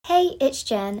Hey, it's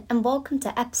Jen, and welcome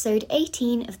to episode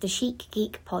 18 of the Chic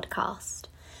Geek podcast.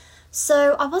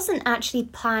 So, I wasn't actually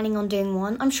planning on doing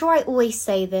one. I'm sure I always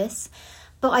say this,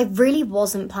 but I really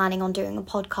wasn't planning on doing a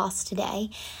podcast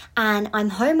today. And I'm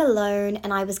home alone,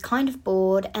 and I was kind of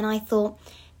bored, and I thought,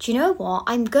 do you know what?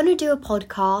 I'm going to do a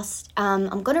podcast.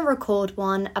 I'm going to record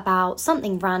one about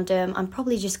something random. I'm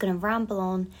probably just going to ramble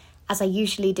on, as I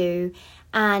usually do,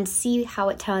 and see how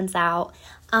it turns out.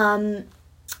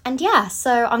 And yeah,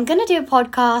 so I'm going to do a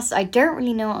podcast. I don't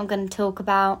really know what I'm going to talk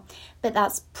about, but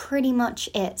that's pretty much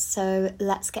it. So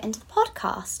let's get into the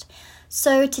podcast.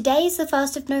 So today is the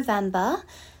 1st of November.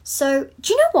 So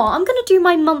do you know what? I'm going to do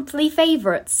my monthly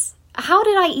favourites. How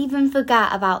did I even forget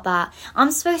about that?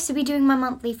 I'm supposed to be doing my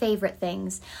monthly favourite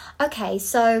things. Okay,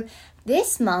 so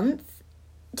this month,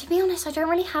 to be honest, I don't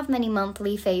really have many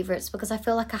monthly favourites because I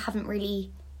feel like I haven't really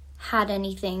had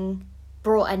anything,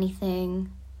 brought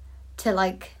anything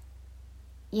to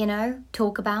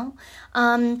talk about.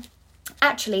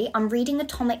 Actually, I'm reading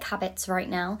Atomic Habits right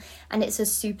now, and it's a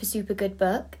super good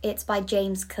book. It's by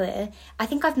James Clear. I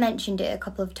think I've mentioned it a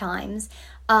couple of times,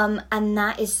 and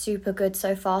that is super good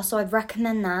so far, so I'd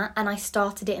recommend that. And I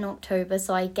started it in October,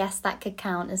 so I guess that could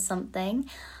count as something.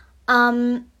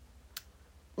 Yeah,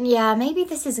 maybe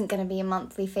this isn't going to be a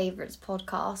monthly favourites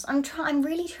podcast. I'm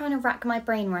really trying to rack my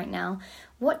brain right now.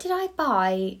 What did I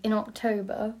buy in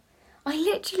October? I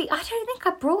don't think I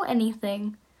brought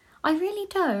anything. I really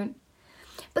don't.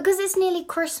 Because it's nearly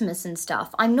Christmas and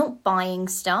stuff. I'm not buying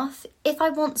stuff. If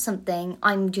I want something,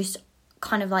 I'm just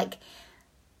kind of like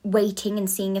waiting and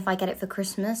seeing if I get it for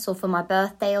Christmas or for my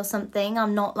birthday or something.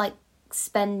 I'm not like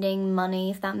spending money,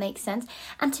 if that makes sense.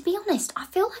 And to be honest, I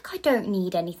feel like I don't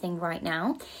need anything right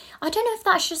now. I don't know if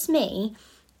that's just me.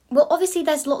 Well, obviously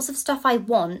there's lots of stuff I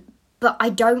want, but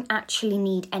I don't actually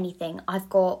need anything.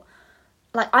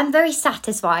 I'm very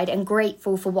satisfied and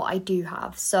grateful for what I do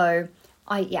have. So,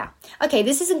 Okay,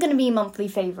 this isn't going to be monthly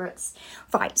favourites.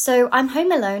 Right, so I'm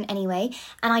home alone anyway.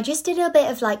 And I just did a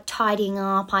bit of tidying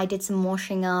up. I did some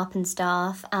washing up and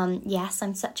stuff. Yes,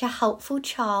 I'm such a helpful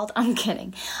child. I'm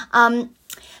kidding.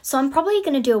 So I'm probably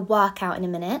going to do a workout in a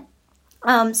minute.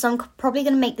 So I'm probably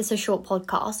going to make this a short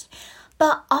podcast.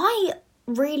 But I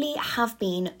really have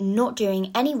been not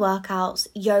doing any workouts,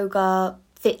 yoga,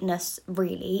 fitness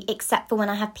really, except for when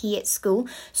I have PE at school.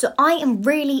 So I am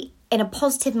really in a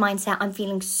positive mindset. I'm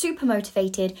feeling super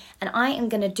motivated and I am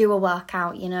going to do a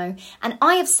workout, and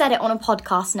I have said it on a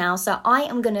podcast now, so I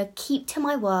am going to keep to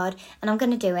my word and I'm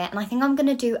going to do it. And I think I'm going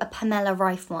to do a Pamela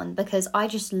Reif one because I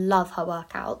just love her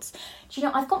workouts. Do you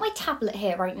know, I've got my tablet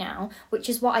here right now, which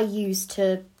is what I use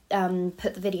to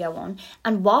put the video on,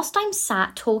 and whilst I'm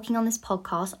sat talking on this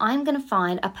podcast, I'm going to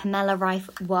find a Pamela Reif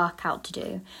workout to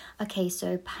do. Okay,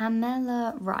 so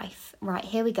Pamela Reif, right,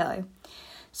 here we go.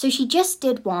 So she just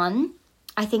did one,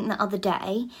 I think the other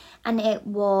day, and it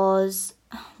was,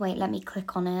 wait, let me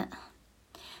click on it.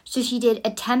 So she did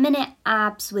a 10-minute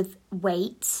abs with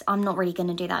weights. I'm not really going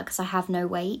to do that because I have no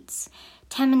weights.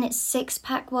 10-minute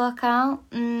six-pack workout.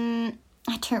 I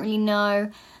don't really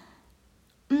know.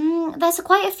 There's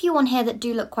quite a few on here that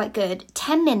do look quite good.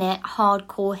 10-minute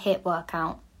hardcore HIIT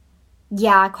workout.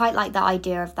 Yeah, I quite like the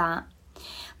idea of that.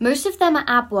 Most of them are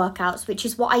ab workouts, which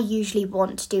is what I usually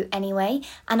want to do anyway.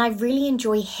 And I really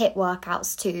enjoy HIIT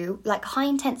workouts too. Like high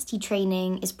intensity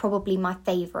training is probably my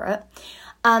favourite.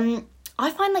 I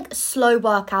find slow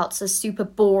workouts are super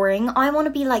boring. I want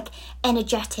to be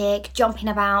energetic, jumping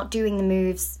about, doing the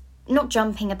moves. Not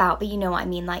jumping about, but you know what I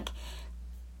mean.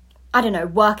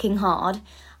 Working hard.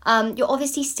 You're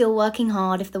obviously still working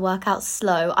hard if the workout's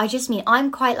slow. I just mean I'm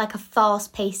quite a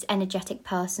fast-paced, energetic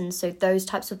person, so those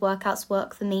types of workouts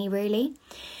work for me, really.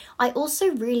 I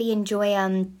also really enjoy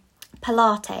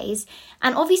Pilates,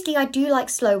 and obviously I do like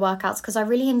slow workouts because I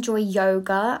really enjoy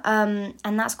yoga,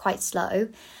 and that's quite slow.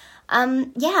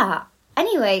 Yeah.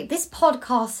 Anyway, this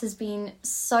podcast has been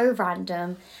so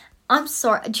random. I'm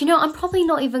sorry. Do you know, I'm probably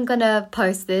not even going to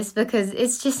post this because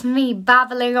it's just me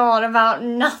babbling on about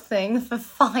nothing for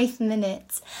 5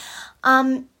 minutes.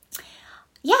 I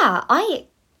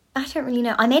don't really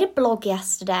know. I made a blog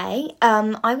yesterday.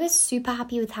 I was super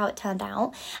happy with how it turned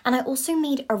out. And I also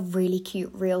made a really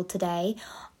cute reel today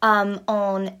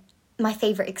on my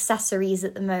favourite accessories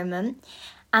at the moment.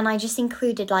 And I just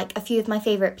included a few of my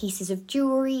favourite pieces of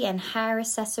jewellery and hair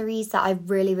accessories that I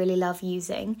really, really love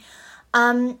using.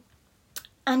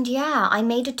 And yeah, I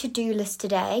made a to-do list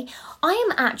today. I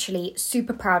am actually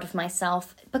super proud of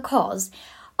myself because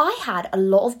I had a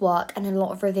lot of work and a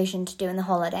lot of revision to do in the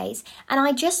holidays. And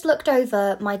I just looked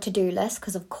over my to-do list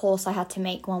because, of course, I had to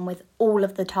make one with all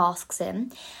of the tasks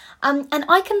in. And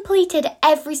I completed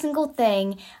every single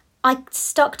thing I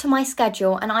stuck to my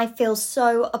schedule and I feel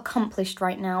so accomplished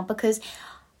right now, because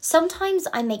sometimes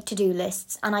I make to-do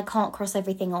lists and I can't cross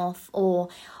everything off, or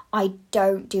I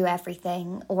don't do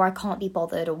everything, or I can't be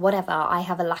bothered, or whatever. I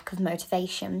have a lack of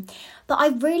motivation. But I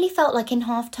really felt like in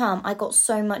half term I got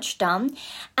so much done,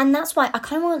 and that's why I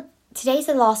kind of want... Today's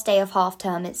the last day of half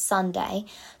term, it's Sunday,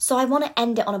 so I want to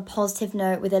end it on a positive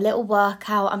note with a little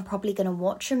workout. I'm probably going to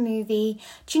watch a movie.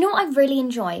 Do you know what I really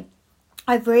enjoy?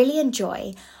 I really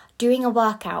enjoy doing a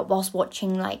workout whilst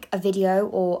watching like a video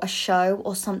or a show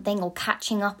or something, or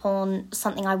catching up on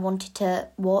something I wanted to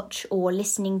watch, or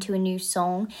listening to a new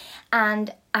song.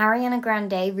 And Ariana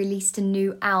Grande released a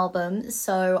new album,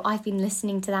 so I've been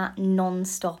listening to that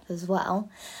non-stop as well.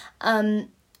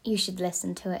 You should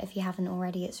listen to it if you haven't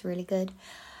already, it's really good.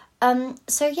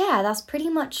 So yeah, that's pretty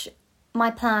much my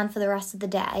plan for the rest of the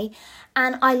day.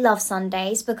 And I love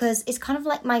Sundays because it's kind of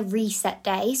like my reset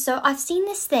day. So I've seen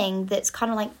this thing that's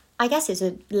kind of like, I guess it's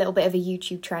a little bit of a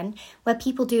YouTube trend, where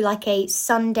people do like a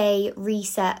Sunday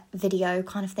reset video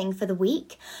kind of thing for the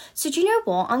week. So do you know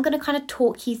what? I'm going to kind of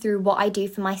talk you through what I do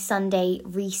for my Sunday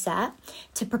reset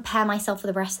to prepare myself for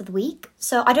the rest of the week.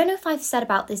 So I don't know if I've said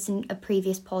about this in a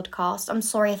previous podcast. I'm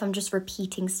sorry if I'm just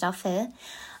repeating stuff here.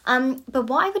 But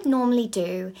what I would normally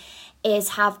do is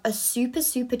have a super,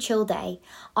 super chill day.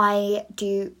 I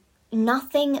do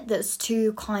nothing that's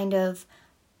too kind of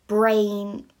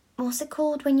brain... What's it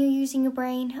called when you're using your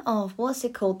brain? Oh, what's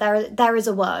it called? There is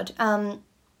a word. Do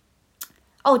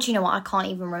you know what? I can't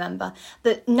even remember.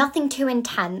 But nothing too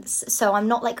intense, so I'm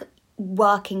not like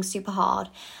working super hard.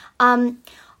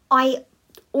 I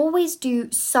always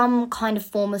do some kind of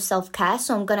form of self-care.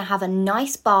 So I'm going to have a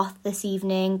nice bath this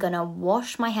evening, going to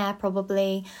wash my hair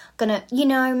probably, going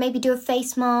to, maybe do a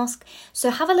face mask.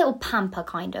 So have a little pamper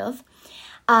kind of.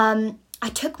 I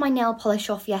took my nail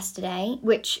polish off yesterday,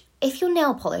 which if your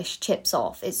nail polish chips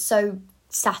off, it's so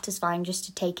satisfying just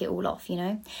to take it all off,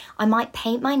 I might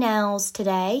paint my nails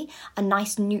today, a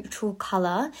nice neutral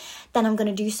colour. Then I'm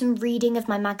going to do some reading of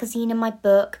my magazine and my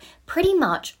book. Pretty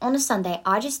much on a Sunday,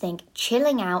 I just think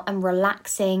chilling out and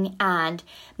relaxing and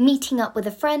meeting up with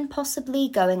a friend, possibly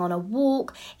going on a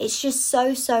walk. It's just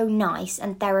so, so nice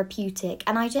and therapeutic.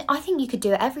 And I think you could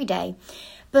do it every day.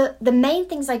 But the main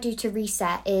things I do to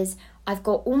reset is I've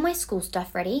got all my school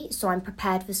stuff ready, so I'm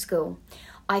prepared for school.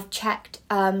 I've checked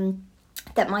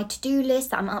that my to-do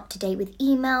list, that I'm up to date with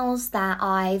emails, that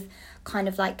I've kind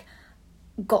of like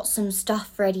got some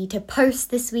stuff ready to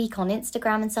post this week on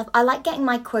Instagram and stuff. I like getting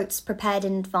my quotes prepared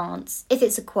in advance, if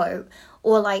it's a quote,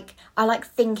 or like I like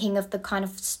thinking of the kind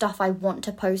of stuff I want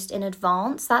to post in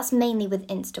advance. That's mainly with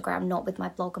Instagram, not with my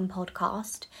blog and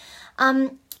podcast.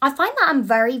 I find that I'm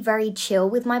very, very chill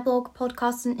with my blog,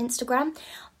 podcast, and Instagram.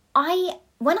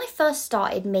 When I first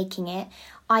started making it,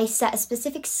 I set a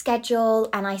specific schedule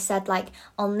and I said like,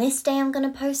 on this day I'm going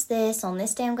to post this, on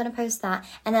this day I'm going to post that.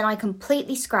 And then I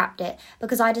completely scrapped it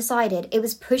because I decided it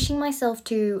was pushing myself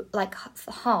too like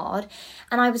hard.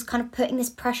 And I was kind of putting this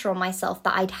pressure on myself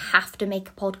that I'd have to make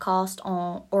a podcast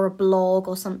or a blog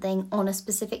or something on a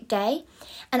specific day.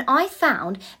 And I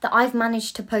found that I've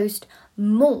managed to post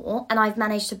more, and I've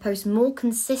managed to post more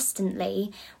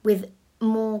consistently with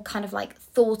more kind of like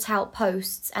thought out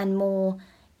posts and more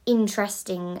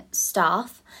interesting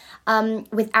stuff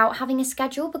without having a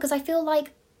schedule, because I feel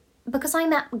like, because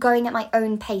I'm going at my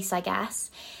own pace, I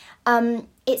guess,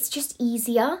 it's just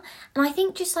easier. And I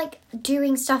think just like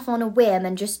doing stuff on a whim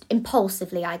and just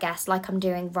impulsively, I guess, like I'm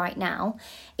doing right now,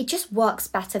 it just works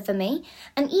better for me.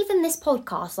 And even this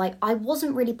podcast, like I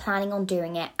wasn't really planning on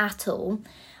doing it at all.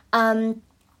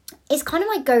 It's kind of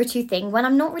my go-to thing when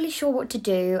I'm not really sure what to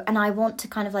do and I want to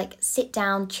kind of like sit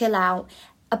down, chill out.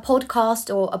 A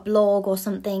podcast or a blog or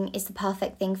something is the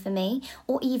perfect thing for me.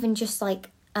 Or even just like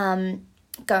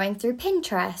going through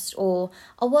Pinterest or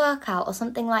a workout or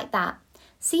something like that.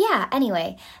 So yeah,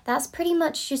 anyway, that's pretty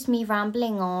much just me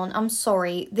rambling on. I'm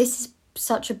sorry, this is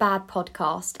such a bad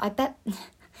podcast.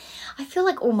 I feel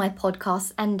like all my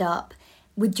podcasts end up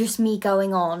with just me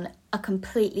going on a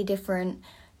completely different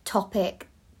topic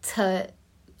to,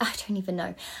 I don't even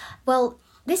know. Well,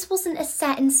 this wasn't a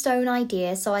set in stone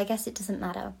idea, so I guess it doesn't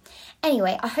matter.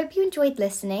 Anyway, I hope you enjoyed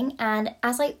listening, and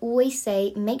as I always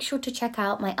say, make sure to check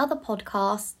out my other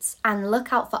podcasts and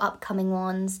look out for upcoming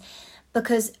ones,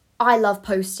 because I love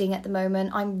posting at the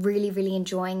moment. I'm really, really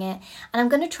enjoying it, and I'm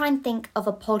going to try and think of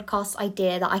a podcast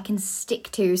idea that I can stick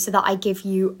to so that I give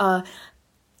you a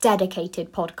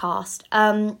dedicated podcast.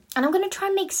 And I'm going to try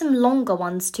and make some longer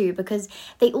ones too, because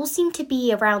they all seem to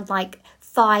be around like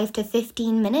 5 to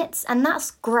 15 minutes, and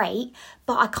that's great,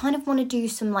 but I kind of want to do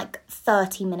some like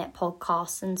 30-minute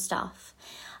podcasts and stuff.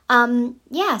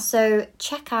 Yeah, so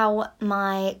check out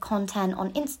my content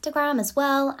on Instagram as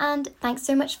well, and thanks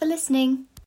so much for listening.